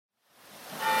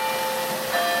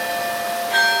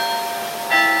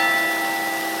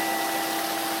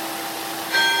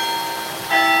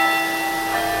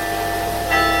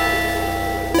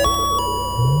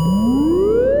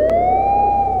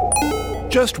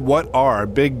Just what are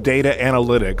big data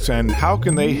analytics and how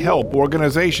can they help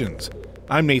organizations?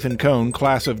 I'm Nathan Cohn,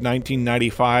 class of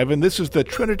 1995, and this is the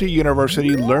Trinity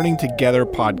University Learning Together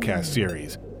podcast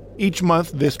series. Each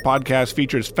month, this podcast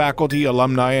features faculty,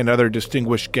 alumni, and other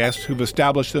distinguished guests who've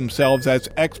established themselves as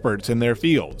experts in their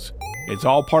fields. It's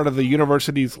all part of the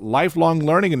university's lifelong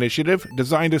learning initiative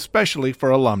designed especially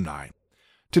for alumni.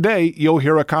 Today, you'll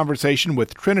hear a conversation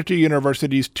with Trinity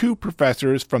University's two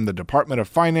professors from the Department of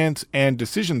Finance and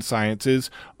Decision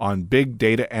Sciences on big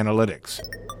data analytics.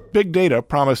 Big data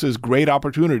promises great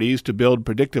opportunities to build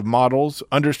predictive models,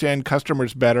 understand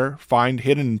customers better, find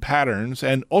hidden patterns,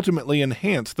 and ultimately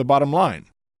enhance the bottom line.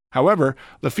 However,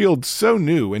 the field's so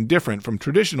new and different from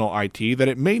traditional IT that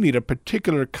it may need a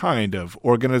particular kind of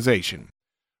organization.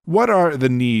 What are the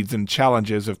needs and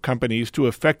challenges of companies to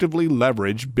effectively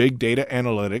leverage big data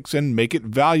analytics and make it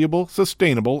valuable,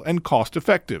 sustainable, and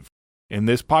cost-effective? In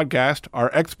this podcast, our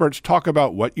experts talk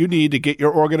about what you need to get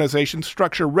your organization's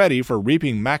structure ready for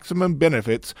reaping maximum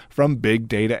benefits from big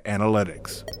data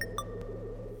analytics.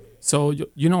 So,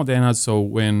 Dana,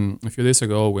 a few days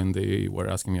ago when they were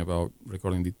asking me about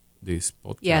recording this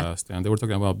podcast, and they were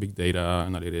talking about big data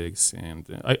analytics, and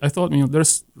I thought,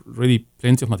 there's really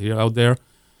plenty of material out there.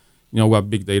 What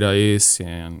big data is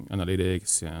and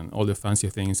analytics and all the fancy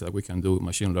things that we can do with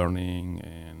machine learning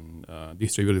and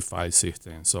distributed file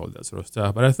systems, all that sort of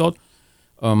stuff. But I thought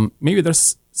maybe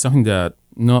there's something that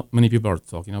not many people are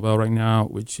talking about right now,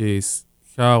 which is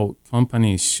how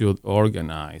companies should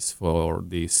organize for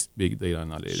these big data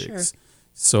analytics. Sure.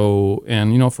 So,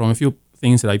 and from a few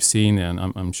things that I've seen, and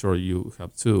I'm sure you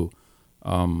have too,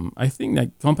 I think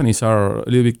that companies are a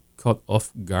little bit caught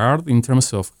off guard in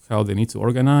terms of how they need to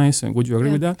organize. And would you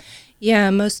agree with that? Yeah,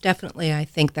 most definitely. I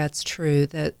think that's true.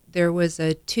 That there was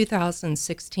a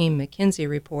 2016 McKinsey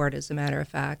report, as a matter of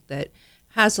fact, that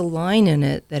has a line in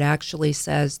it that actually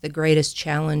says the greatest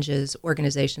challenges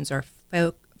organizations are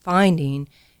finding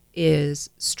is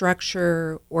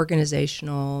structure,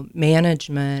 organizational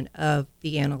management of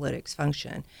the analytics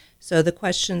function. So the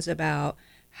questions about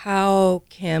how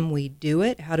can we do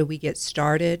it? How do we get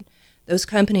started? Those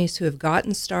companies who have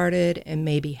gotten started and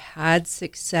maybe had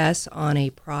success on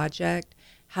a project,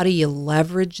 how do you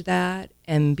leverage that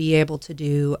and be able to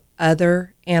do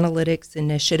other analytics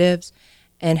initiatives?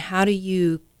 And how do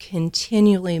you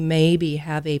continually maybe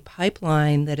have a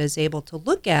pipeline that is able to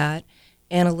look at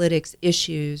analytics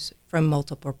issues from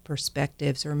multiple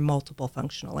perspectives or multiple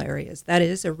functional areas? That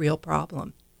is a real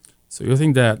problem. So you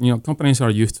think that companies are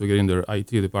used to getting their IT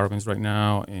departments right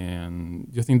now, and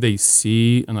you think they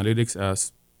see analytics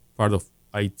as part of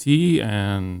IT?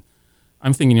 And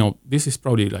I'm thinking, this is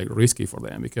probably like risky for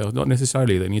them because not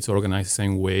necessarily they need to organize the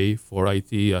same way for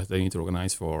IT as they need to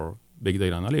organize for big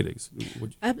data analytics.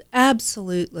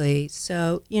 Absolutely.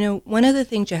 So, one of the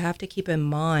things you have to keep in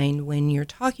mind when you're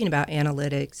talking about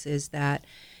analytics is that,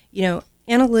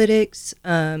 analytics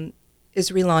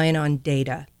is relying on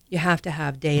data. You have to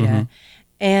have data. Mm-hmm.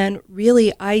 And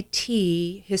really,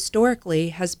 IT historically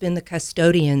has been the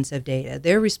custodians of data.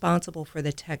 They're responsible for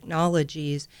the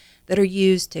technologies that are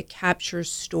used to capture,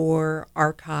 store,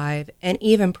 archive, and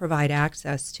even provide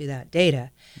access to that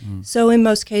data. Mm-hmm. So in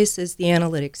most cases, the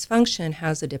analytics function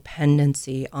has a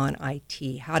dependency on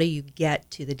IT. How do you get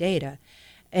to the data?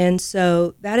 And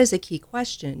so that is a key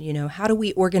question. How do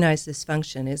we organize this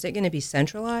function? Is it going to be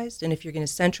centralized? And if you're going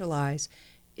to centralize,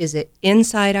 is it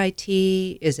inside IT?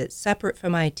 Is it separate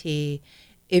from IT?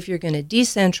 If you're going to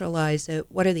decentralize it,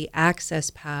 what are the access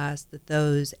paths that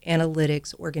those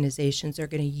analytics organizations are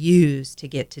going to use to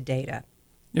get to data?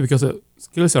 Yeah, because the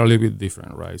skills are a little bit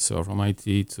different, right? So from IT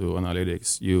to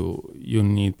analytics, you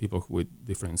need people with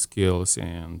different skills.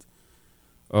 And,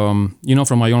 from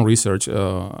my own research,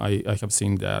 I have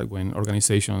seen that when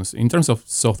organizations, in terms of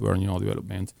software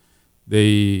development,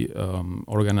 they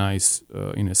organize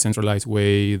in a centralized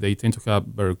way. They tend to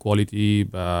have better quality,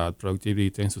 but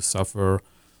productivity tends to suffer.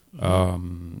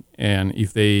 Mm-hmm. And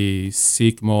if they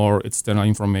seek more external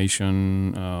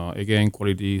information, again,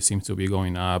 quality seems to be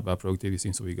going up, but productivity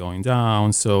seems to be going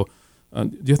down. So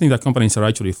do you think that companies are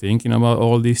actually thinking about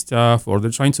all this stuff, or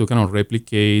they're trying to kind of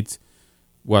replicate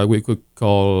what we could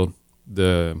call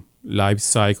the life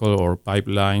cycle or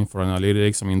pipeline for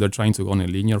analytics? They're trying to go in a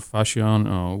linear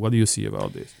fashion. What do you see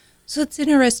about this? So it's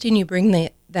interesting you bring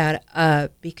that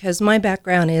up because my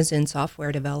background is in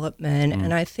software development,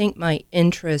 and I think my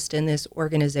interest in this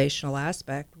organizational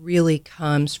aspect really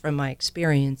comes from my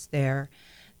experience there.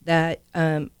 That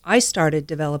I started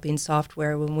developing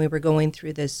software when we were going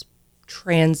through this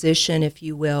transition, if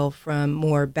you will, from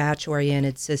more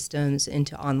batch-oriented systems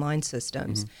into online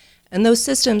systems. Mm-hmm. And those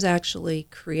systems actually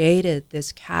created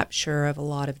this capture of a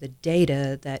lot of the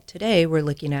data that today we're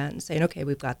looking at and saying, okay,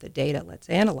 we've got the data, let's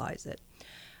analyze it.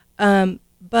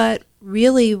 But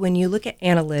really, when you look at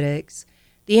analytics,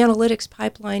 the analytics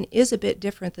pipeline is a bit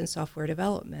different than software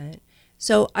development.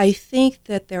 So I think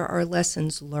that there are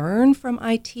lessons learned from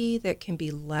IT that can be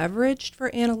leveraged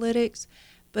for analytics,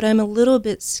 but I'm a little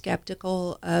bit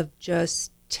skeptical of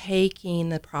just taking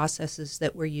the processes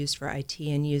that were used for IT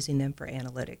and using them for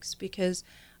analytics, because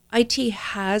IT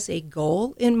has a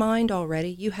goal in mind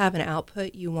already. You have an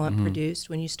output you want produced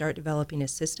when you start developing a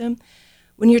system.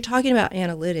 When you're talking about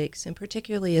analytics, and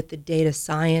particularly at the data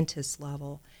scientist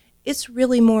level, it's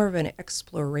really more of an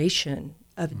exploration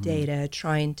of data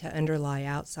trying to underlie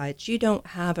outsides. You don't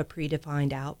have a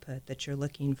predefined output that you're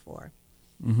looking for.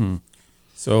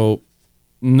 So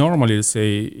normally, let's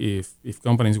say if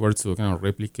companies were to kind of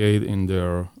replicate in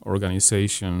their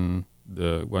organization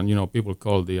what people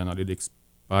call the analytics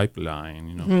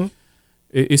pipeline,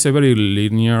 it's a very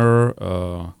linear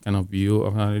kind of view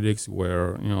of analytics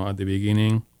where at the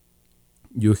beginning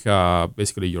you have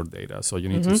basically your data. So you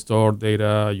need to store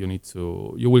data. You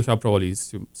will have probably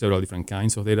several different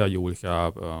kinds of data. You will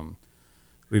have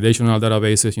relational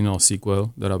databases,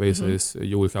 SQL databases.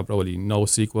 You will have probably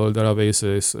NoSQL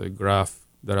databases, graph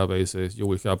databases. You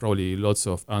will have probably lots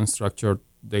of unstructured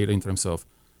data in terms of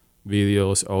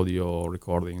videos, audio,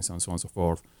 recordings, and so on and so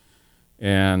forth.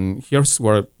 And here's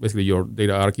where basically your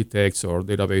data architects or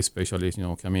database specialists,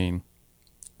 come in.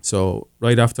 So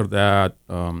right after that,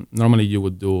 normally you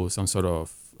would do some sort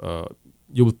of,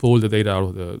 you would pull the data out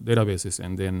of the databases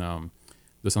and then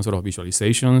do some sort of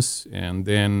visualizations. And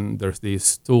then there's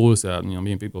these tools that,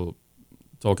 many people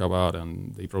talk about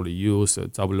and they probably use,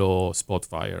 Tableau,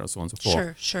 Spotfire, and so on and so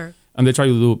forth. Sure. And they try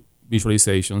to do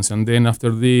visualizations. And then after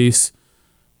this,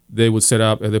 they would set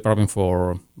up a department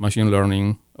for machine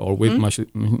learning or with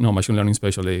machine learning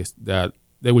specialists that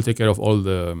they will take care of all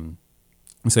the,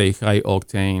 say, high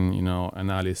octane,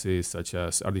 analysis such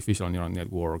as artificial neural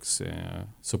networks,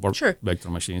 support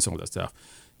vector machines, all that stuff.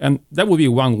 And that would be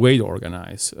one way to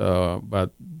organize.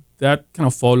 But that kind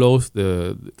of follows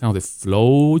the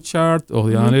flow chart of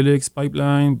the analytics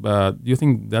pipeline. But do you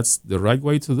think that's the right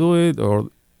way to do it, or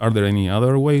are there any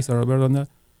other ways that are better than that?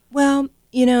 Well,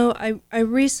 I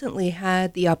recently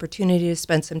had the opportunity to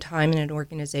spend some time in an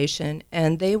organization,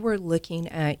 and they were looking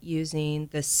at using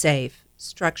the SAFe,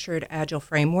 Structured Agile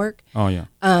Framework,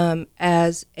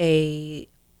 as a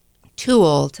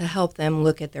tool to help them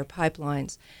look at their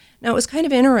pipelines. Now, it was kind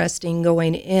of interesting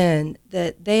going in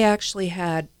that they actually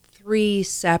had 3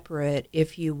 separate,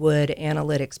 if you would,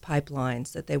 analytics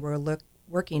pipelines that they were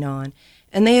working on,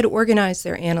 and they had organized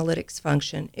their analytics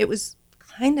function. It was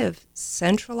kind of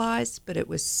centralized, but it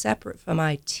was separate from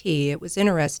IT. It was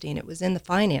interesting. It was in the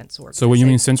finance organization. So when you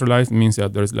mean centralized, it means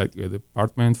that there's like a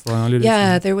department for analytics?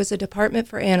 Yeah, there was a department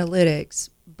for analytics,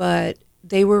 but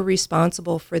they were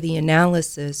responsible for the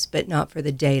analysis, but not for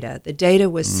the data. The data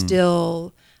was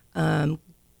still,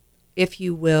 if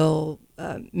you will,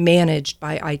 managed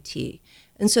by IT.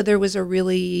 And so there was a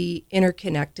really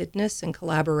interconnectedness and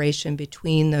collaboration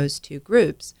between those two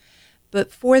groups.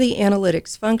 But for the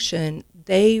analytics function,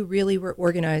 they really were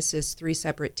organized as 3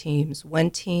 separate teams.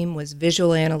 One team was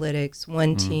visual analytics.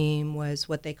 One team was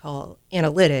what they call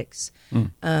analytics,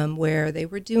 where they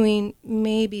were doing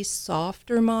maybe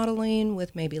softer modeling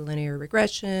with maybe linear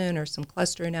regression or some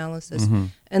cluster analysis.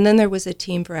 And then there was a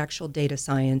team for actual data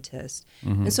scientists.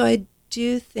 And so I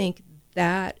do think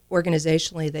that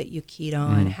organizationally that you keyed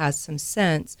on has some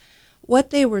sense.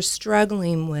 What they were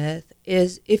struggling with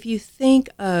is if you think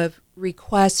of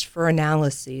requests for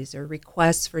analyses or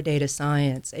requests for data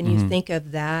science, and you think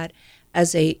of that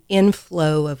as a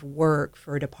inflow of work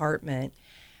for a department,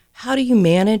 how do you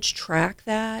manage, track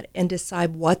that, and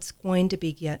decide what's going to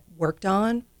be worked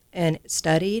on and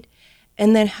studied?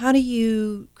 And then how do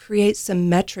you create some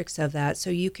metrics of that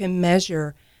so you can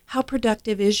measure how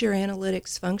productive is your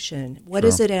analytics function? What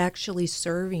is it actually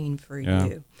serving for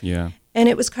you? Yeah. And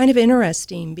it was kind of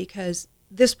interesting because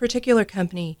this particular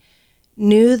company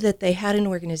knew that they had an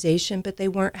organization, but they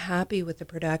weren't happy with the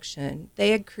production.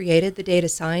 They had created the data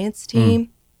science team,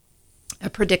 a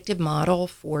predictive model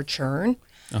for churn,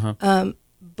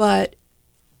 but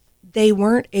they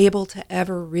weren't able to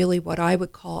ever really what I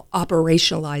would call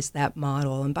operationalize that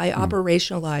model. And by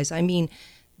operationalize, I mean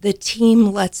the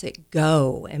team lets it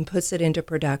go and puts it into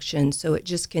production so it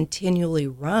just continually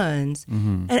runs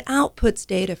and outputs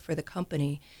data for the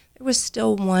company. there was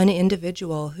still one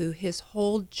individual who his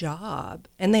whole job,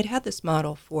 and they'd had this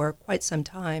model for quite some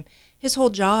time, his whole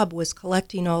job was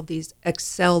collecting all these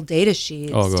Excel data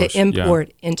sheets to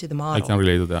import into the model. I can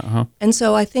relate to that. Uh-huh. And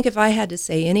so I think if I had to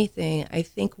say anything, I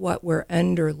think what we're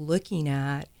looking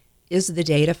at is the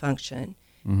data function,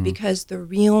 because the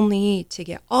real need to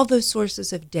get all those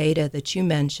sources of data that you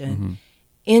mentioned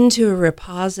into a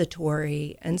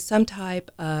repository and some type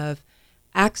of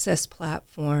access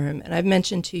platform, and I've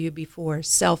mentioned to you before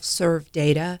self-serve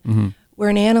data, where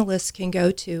an analyst can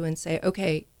go to and say,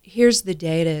 okay, here's the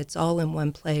data, it's all in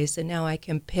one place, and now I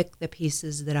can pick the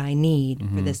pieces that I need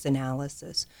for this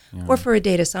analysis. Yeah. Or for a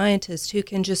data scientist who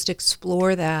can just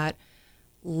explore that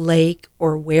lake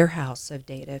or warehouse of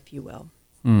data, if you will.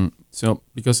 So,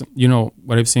 because,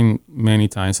 what I've seen many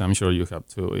times, I'm sure you have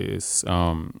too, is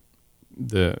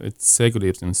the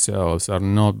executives themselves are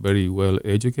not very well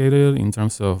educated in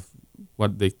terms of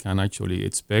what they can actually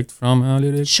expect from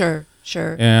analytics.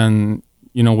 Sure. And,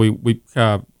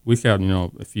 we had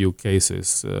a few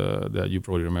cases that you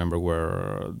probably remember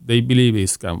where they believe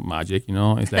it's kind of magic.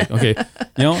 It's like, okay,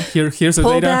 here's the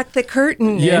Pull data. Pull back the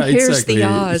curtain. Yeah, and here's exactly. the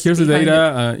Oz. Here's the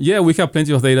data. We have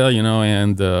plenty of data.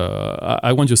 And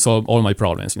I want to solve all my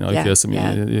problems. Because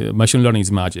machine learning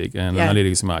is magic and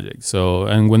analytics is magic. So,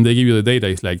 and when they give you the data,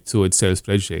 it's like 2 Excel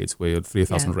spreadsheets with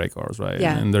 3,000 records, right?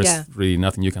 Yeah. And there's really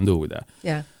nothing you can do with that.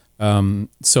 Yeah.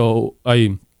 So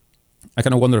I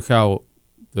kind of wonder how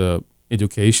the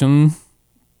education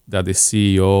that the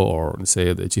CEO or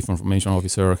say the chief information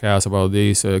officer has about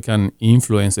this can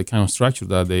influence the kind of structure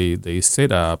that they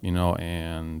set up,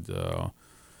 and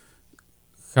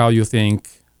how you think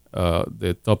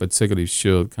the top executives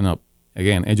should kind of,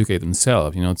 again, educate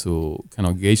themselves, to kind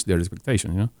of gauge their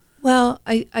expectation, Well,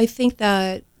 I think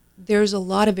that there's a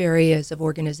lot of areas of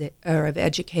of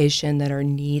education that are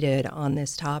needed on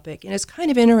this topic. And it's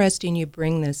kind of interesting you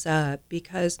bring this up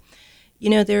because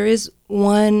there is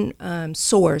one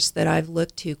source that I've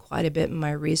looked to quite a bit in my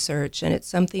research, and it's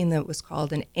something that was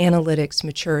called an analytics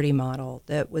maturity model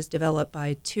that was developed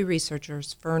by 2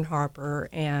 researchers, Fern Harper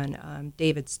and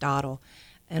David Stottle.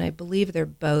 And I believe they're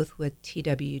both with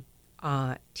TDWI.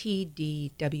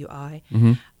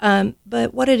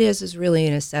 But what it is really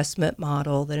an assessment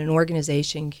model that an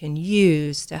organization can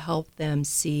use to help them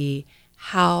see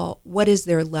what is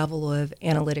their level of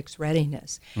analytics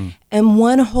readiness. And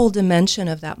one whole dimension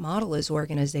of that model is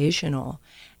organizational.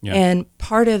 Yeah. And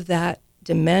part of that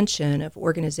dimension of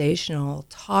organizational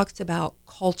talks about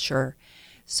culture.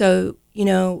 So,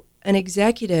 an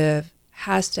executive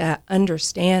has to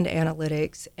understand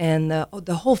analytics and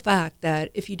the whole fact that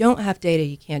if you don't have data,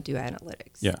 you can't do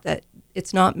analytics. Yeah. That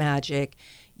it's not magic.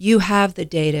 You have the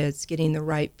data, it's getting the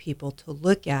right people to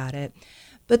look at it.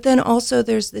 But then also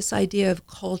there's this idea of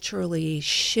culturally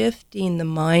shifting the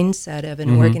mindset of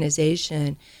an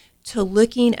organization to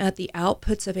looking at the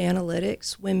outputs of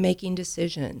analytics when making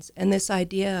decisions. And this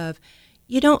idea of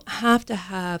you don't have to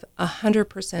have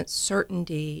 100%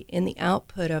 certainty in the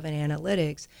output of an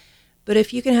analytics, but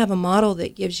if you can have a model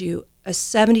that gives you a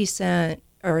 70%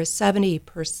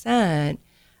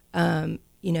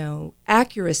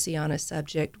 accuracy on a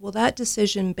subject, well, that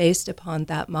decision based upon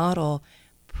that model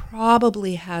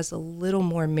probably has a little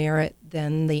more merit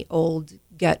than the old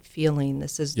gut feeling.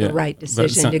 This is the right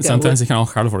decision to go sometimes with. It's kind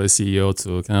of hard for the CEO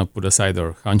to kind of put aside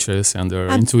their hunches and their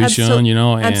intuition,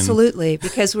 and absolutely,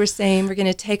 because we're saying we're going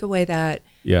to take away that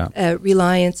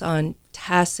reliance on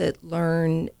tacit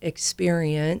learned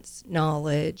experience,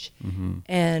 knowledge,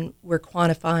 and we're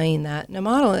quantifying that in a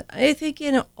model. I think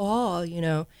in all,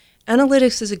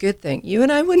 analytics is a good thing. You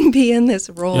and I wouldn't be in this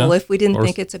role if we didn't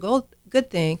think it's a good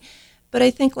thing. But I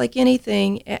think like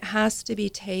anything, it has to be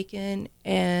taken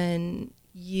and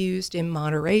used in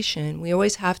moderation. We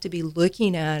always have to be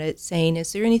looking at it saying,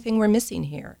 is there anything we're missing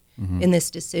here in this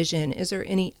decision? Is there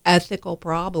any ethical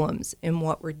problems in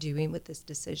what we're doing with this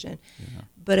decision? Yeah.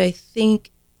 But I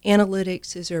think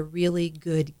analytics is a really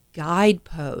good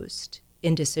guidepost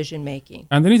in decision making.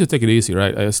 And they need to take it easy,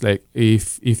 right? It's like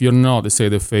if you're not, let's say,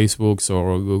 the Facebooks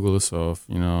or Googles of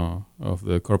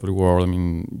the corporate world,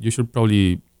 you should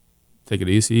probably take it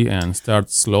easy and start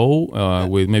slow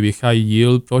with maybe high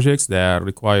yield projects that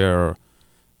require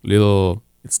little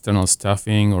external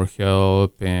staffing or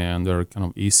help, and they're kind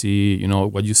of easy.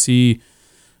 What you see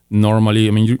normally,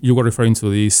 you were referring to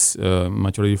this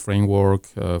maturity framework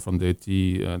from the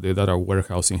Data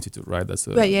Warehouse Institute, right? That's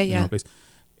the place.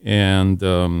 And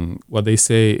what they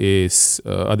say is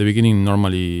at the beginning,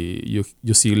 normally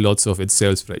you see lots of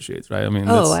Excel spreadsheets, right?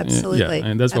 Absolutely.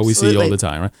 And that's what we see all the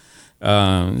time, right?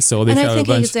 So they and have I think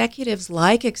a bunch. executives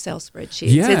like Excel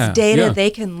spreadsheets. Yeah, It's data yeah.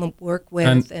 they can work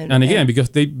with. And again, because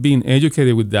they've been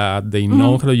educated with that, they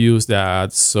know how to use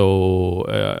that. So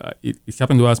it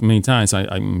happened to us many times.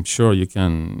 I'm sure you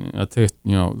can attest.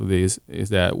 This is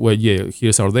that. Well, yeah,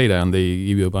 here's our data, and they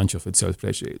give you a bunch of Excel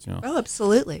spreadsheets. Oh,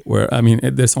 absolutely. Where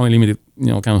there's only limited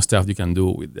kind of stuff you can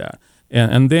do with that.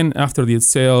 And then after the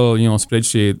Excel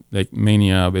spreadsheet, like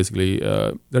mania, basically,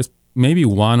 there's maybe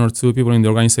one or two people in the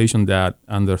organization that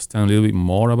understand a little bit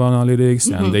more about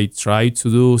analytics, and they try to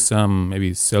do some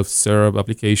maybe self-serve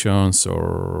applications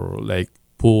or like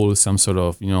pull some sort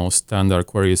of standard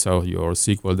queries out of your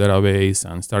SQL database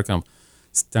and start kind of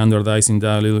standardizing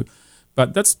that a little.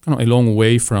 But that's kind of a long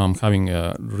way from having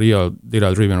a real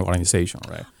data-driven organization,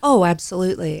 right? Oh,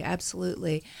 absolutely,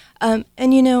 absolutely. And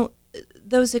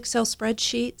those Excel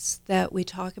spreadsheets that we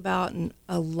talk about and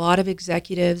a lot of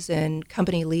executives and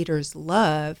company leaders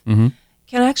love can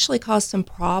actually cause some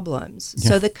problems. Yeah.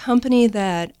 So the company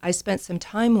that I spent some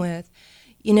time with,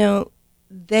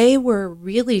 they were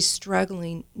really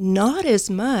struggling not as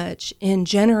much in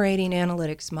generating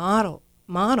analytics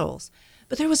models,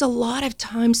 but there was a lot of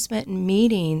time spent in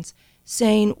meetings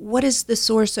saying, what is the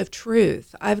source of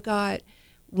truth? I've got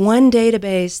one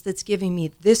database that's giving me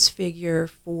this figure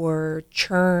for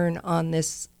churn on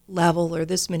this level or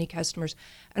this many customers,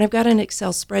 and I've got an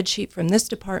Excel spreadsheet from this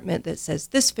department that says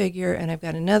this figure, and I've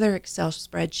got another Excel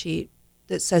spreadsheet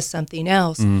that says something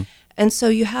else. And so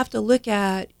you have to look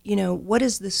at, what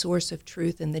is the source of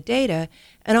truth in the data,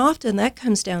 and often that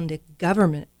comes down to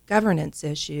governance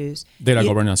issues.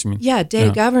 Governance, you mean? Yeah,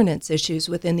 data governance issues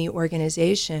within the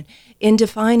organization in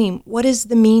defining what is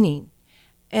the meaning.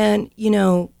 And,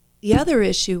 the other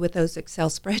issue with those Excel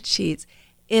spreadsheets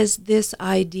is this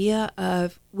idea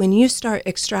of when you start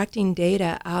extracting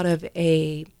data out of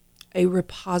a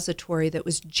repository that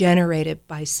was generated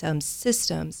by some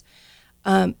systems,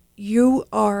 you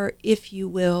are, if you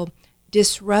will,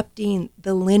 disrupting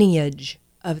the lineage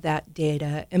of that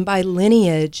data. And by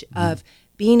lineage of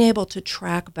being able to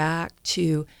track back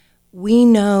to, we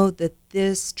know that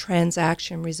this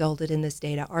transaction resulted in this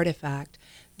data artifact.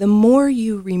 The more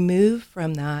you remove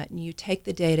from that and you take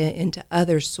the data into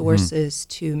other sources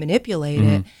to manipulate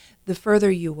it, the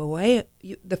further you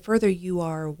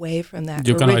are away from that.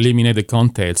 You kind of eliminate the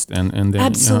context and then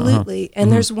absolutely.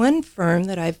 And there's one firm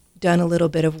that I've done a little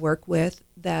bit of work with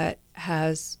that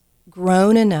has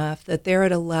grown enough that they're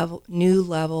at a new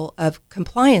level of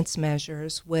compliance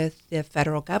measures with the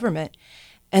federal government.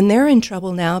 And they're in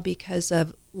trouble now because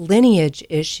of lineage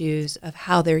issues of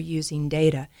how they're using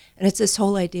data. And it's this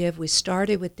whole idea of we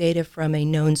started with data from a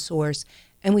known source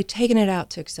and we've taken it out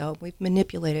to Excel, we've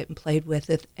manipulated it and played with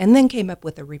it, and then came up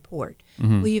with a report.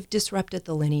 Well, you've disrupted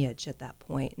the lineage at that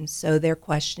point. And so they're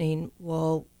questioning,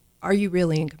 well, are you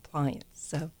really in compliance?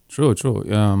 So True.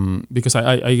 Because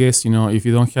I guess, if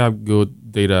you don't have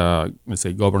good data, let's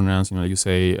say governance, like you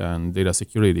say, and data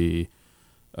security,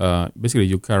 basically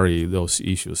you carry those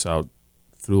issues out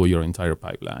through your entire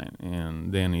pipeline,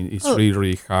 and then it's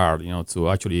really hard, to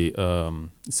actually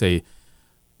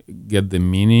get the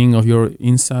meaning of your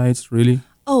insights, really.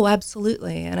 Oh,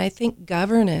 absolutely. And I think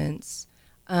governance,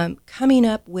 coming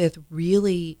up with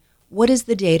really what is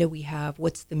the data we have,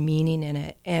 what's the meaning in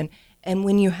it, and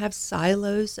when you have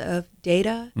silos of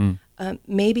data,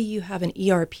 maybe you have an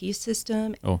ERP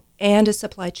system and a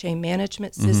supply chain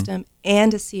management system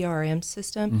and a CRM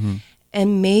system,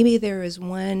 and maybe there is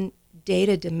one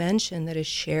data dimension that is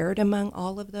shared among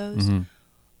all of those.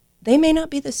 They may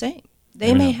not be the same.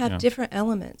 They may have different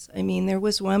elements. I mean, there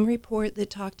was one report that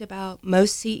talked about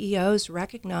most CEOs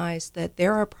recognize that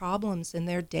there are problems in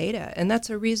their data, and that's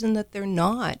a reason that they're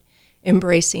not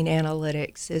embracing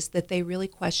analytics, is that they really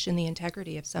question the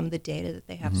integrity of some of the data that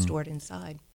they have stored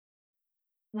inside.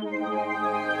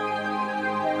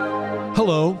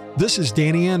 Hello, this is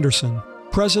Danny Anderson,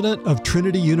 President of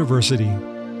Trinity University.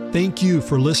 Thank you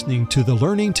for listening to the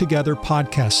Learning Together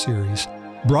podcast series,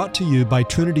 brought to you by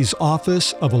Trinity's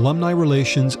Office of Alumni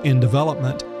Relations and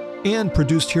Development, and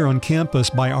produced here on campus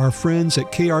by our friends at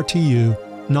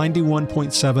KRTU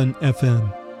 91.7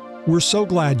 FM. We're so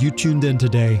glad you tuned in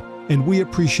today, and we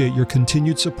appreciate your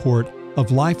continued support of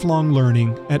lifelong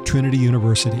learning at Trinity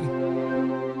University.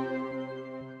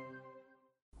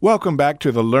 Welcome back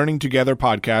to the Learning Together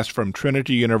podcast from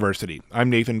Trinity University. I'm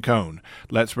Nathan Cohn.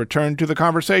 Let's return to the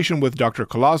conversation with Dr.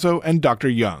 Collazo and Dr.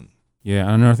 Young. Yeah,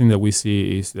 another thing that we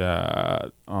see is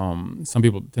that some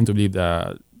people tend to believe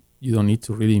that you don't need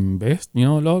to really invest, a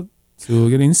lot to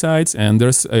get insights. And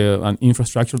there's an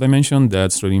infrastructure dimension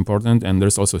that's really important, and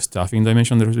there's also a staffing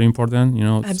dimension that's really important.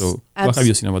 So what have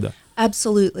you seen about that?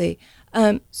 Absolutely.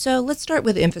 So let's start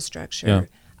with infrastructure. Yeah.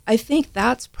 I think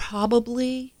that's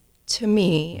probably, to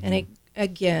me, and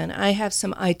again, I have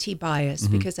some IT bias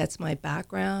because that's my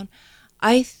background.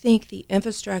 I think the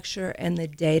infrastructure and the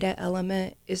data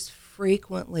element is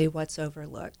frequently what's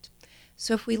overlooked.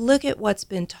 So if we look at what's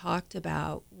been talked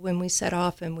about, when we set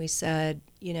off and we said,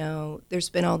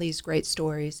 there's been all these great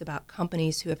stories about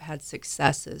companies who have had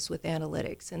successes with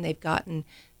analytics and they've gotten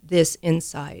this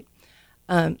insight.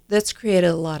 That's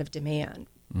created a lot of demand.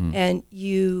 And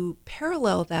you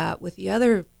parallel that with the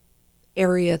other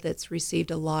area that's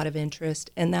received a lot of interest,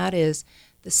 and that is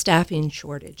the staffing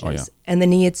shortages and the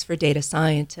needs for data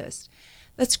scientists.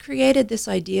 That's created this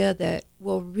idea that,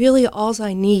 well, really all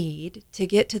I need to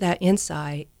get to that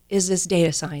insight is this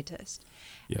data scientist.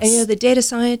 Yes. And the data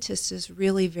scientist is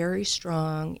really very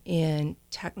strong in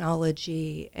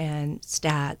technology and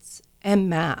stats and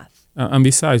math. And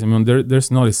besides,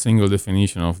 there's not a single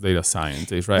definition of data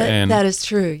scientist, right? That is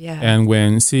true, yeah. And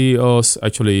when CEOs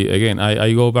actually, again,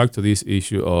 I go back to this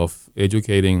issue of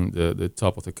educating the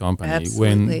top of the company. Absolutely.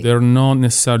 When they're not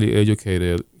necessarily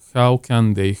educated, how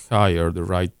can they hire the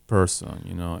right person,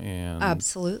 And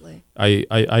Absolutely.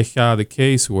 I had a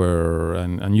case where,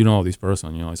 and this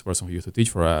person, this person who used to teach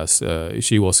for us,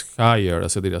 she was hired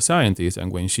as a data scientist,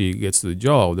 and when she gets to the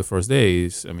job, the first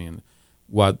days,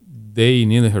 what they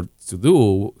needed her to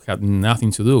do had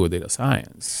nothing to do with data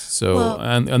science. So,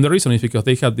 and the reason is because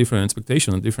they had different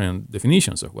expectations and different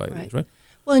definitions of what it is, right?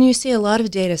 Well, and you see a lot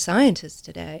of data scientists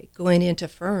today going into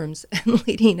firms and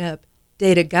leading up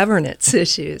data governance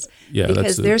issues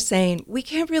because they're saying, we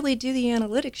can't really do the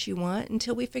analytics you want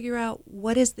until we figure out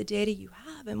what is the data you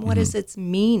have and what is its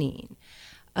meaning.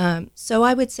 So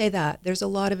I would say that there's a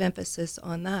lot of emphasis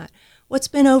on that. What's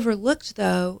been overlooked,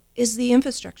 though, is the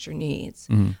infrastructure needs.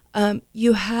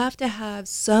 You have to have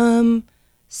some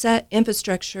set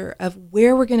infrastructure of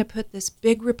where we're going to put this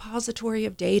big repository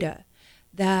of data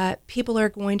that people are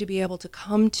going to be able to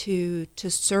come to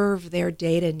serve their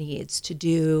data needs, to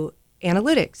do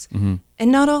analytics.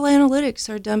 And not all analytics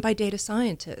are done by data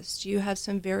scientists. You have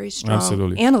some very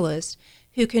strong analysts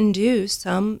who can do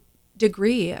some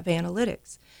degree of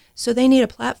analytics. So they need a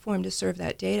platform to serve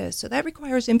that data. So that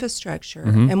requires infrastructure.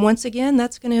 And once again,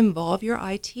 that's going to involve your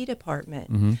IT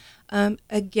department.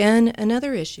 Again,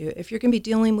 another issue, if you're going to be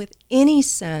dealing with any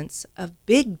sense of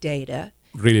big data.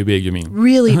 Really big, you mean?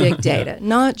 Really big data.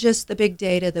 Not just the big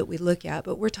data that we look at,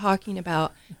 but we're talking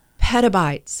about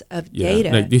petabytes of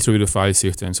data. Like distributed file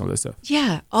systems, all that stuff.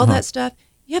 Yeah, all that stuff.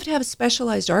 You have to have a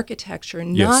specialized architecture,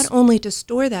 not only to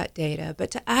store that data,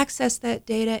 but to access that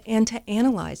data and to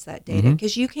analyze that data,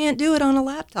 because you can't do it on a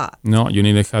laptop. No, you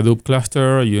need a Hadoop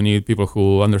cluster. You need people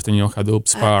who understand Hadoop,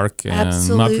 Spark, and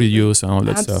MapReduce and all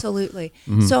that stuff. Absolutely.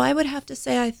 So I would have to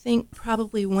say, I think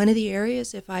probably one of the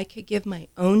areas, if I could give my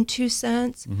own 2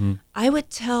 cents, I would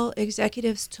tell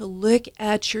executives to look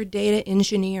at your data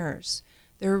engineers.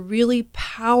 They're a really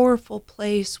powerful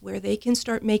place where they can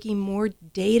start making more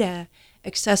data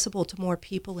accessible to more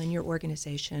people in your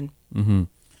organization.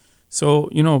 So,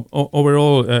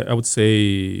 overall, I would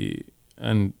say,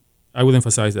 and I would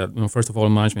emphasize that, first of all,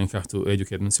 management have to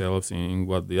educate themselves in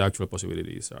what the actual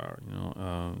possibilities are.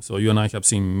 So you and I have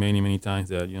seen many, many times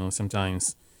that,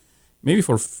 sometimes maybe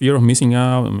for fear of missing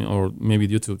out, or maybe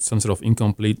due to some sort of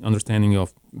incomplete understanding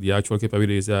of the actual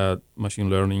capabilities that machine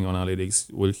learning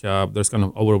analytics will have, there's kind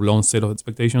of overblown set of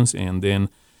expectations, and then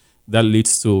that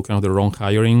leads to kind of the wrong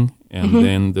hiring and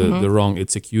then the wrong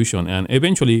execution. And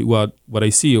eventually what I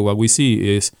see, or what we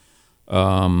see is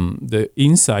the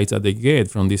insights that they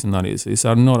get from this analysis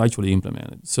are not actually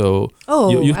implemented. So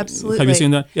absolutely. Have you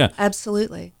seen that? Yeah.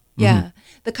 Absolutely. Yeah.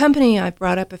 The company I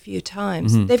brought up a few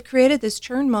times, they've created this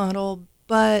churn model,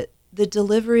 but the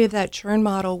delivery of that churn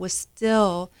model was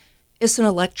still, it's an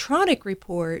electronic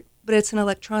report, but it's an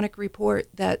electronic report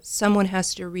that someone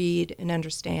has to read and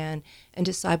understand and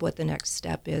decide what the next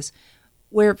step is.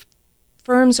 Where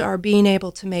firms are being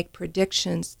able to make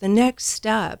predictions, the next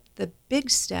step, the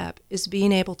big step, is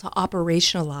being able to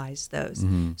operationalize those.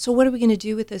 So what are we going to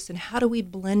do with this, and how do we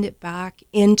blend it back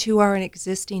into our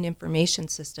existing information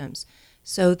systems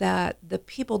so that the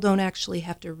people don't actually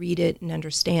have to read it and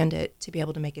understand it to be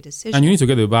able to make a decision? And you need to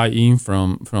get the buy-in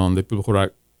from the people who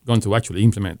are going to actually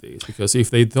implement this, because if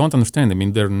they don't understand,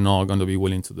 they're not going to be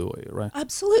willing to do it, right?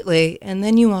 Absolutely. And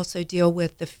then you also deal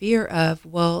with the fear of,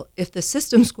 well, if the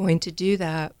system's going to do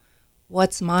that,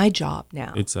 what's my job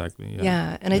now? Exactly.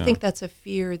 Yeah. And I think that's a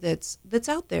fear that's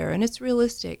out there, and it's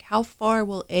realistic. How far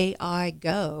will AI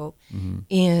go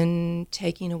in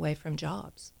taking away from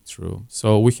jobs? True.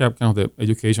 So we have kind of the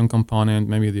education component,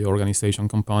 maybe the organization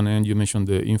component. You mentioned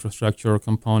the infrastructure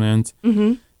component.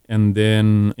 And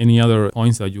then any other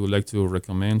points that you would like to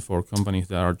recommend for companies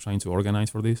that are trying to organize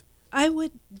for this? I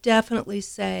would definitely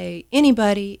say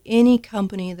any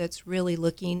company that's really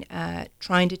looking at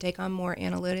trying to take on more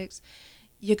analytics,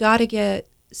 you got to get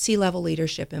C-level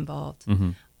leadership involved.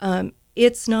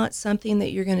 It's not something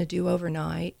that you're going to do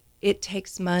overnight. It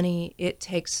takes money, it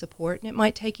takes support, and it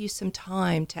might take you some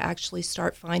time to actually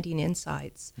start finding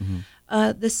insights.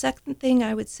 The second thing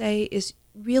I would say is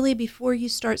really before you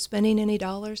start spending any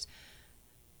dollars,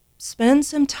 spend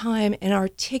some time and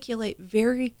articulate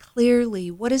very clearly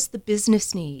what is the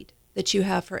business need that you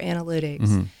have for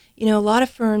analytics. You know, a lot of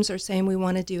firms are saying we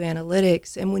want to do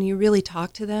analytics, and when you really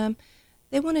talk to them,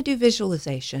 they want to do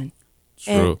visualization.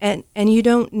 True. And you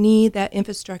don't need that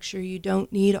infrastructure. You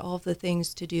don't need all the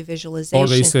things to do visualization. Or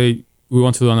they say, we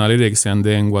want to do analytics, and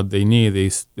then what they need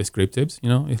is descriptives, you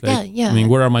know? It's like, yeah. I mean,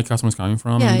 where are my customers coming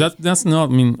from? Yeah. That's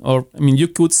not, you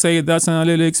could say that's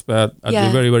analytics, but at the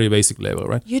very, very basic level,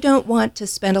 right? You don't want to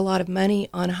spend a lot of money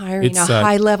on hiring a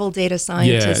high-level data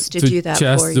scientist to do that for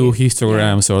you. Just do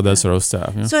histograms or that sort of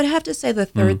stuff. You know? So I'd have to say the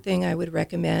third thing I would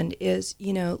recommend is,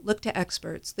 look to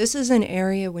experts. This is an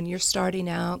area when you're starting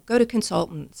out, go to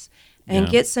consultants and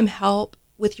get some help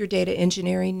with your data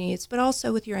engineering needs, but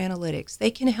also with your analytics. They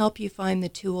can help you find the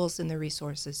tools and the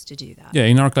resources to do that. Yeah,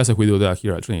 in our classes we do that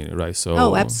here at Trinity, right?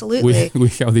 So absolutely. We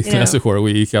have these classes where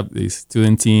we have these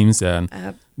student teams and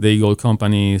they go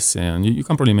companies, and you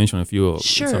can probably mention a few.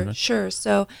 Sure.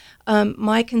 So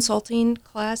my consulting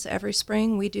class every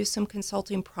spring, we do some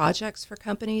consulting projects for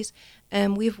companies,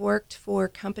 and we've worked for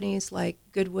companies like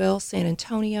Goodwill, San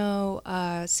Antonio,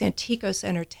 Santikos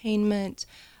Entertainment,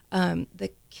 the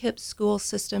KIPP school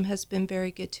system has been very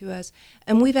good to us,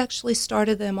 and we've actually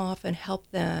started them off and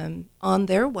helped them on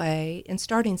their way in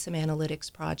starting some analytics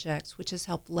projects, which has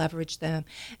helped leverage them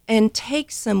and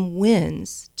take some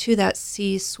wins to that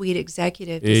C-suite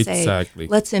executive to say,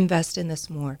 let's invest in this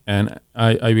more. And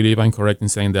I believe I'm correct in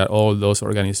saying that all those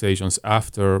organizations,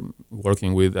 after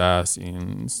working with us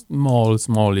in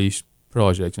smallish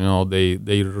projects,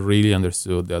 they really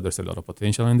understood that there's a lot of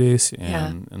potential in this,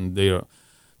 and they are,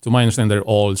 to my understanding, they're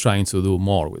all trying to do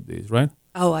more with this, right?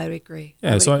 Oh, I would agree.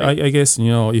 Yeah, I guess,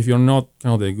 if you're not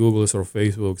kind of the Googles or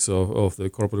Facebooks of the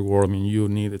corporate world, you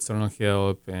need external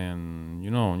help, and,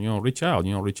 reach out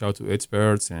to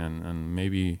experts and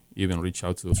maybe even reach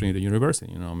out to Trinity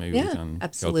University, maybe we can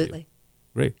absolutely.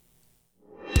 Help you. Great.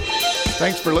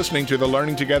 Thanks for listening to the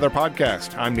Learning Together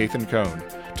podcast. I'm Nathan Cohn.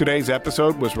 Today's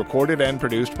episode was recorded and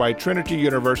produced by Trinity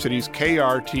University's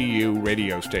KRTU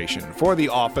radio station for the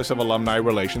Office of Alumni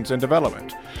Relations and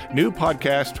Development. New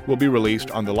podcasts will be released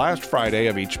on the last Friday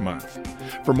of each month.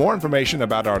 For more information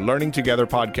about our Learning Together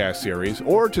podcast series,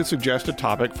 or to suggest a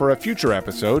topic for a future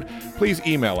episode, please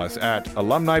email us at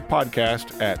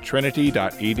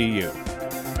alumnipodcast@trinity.edu.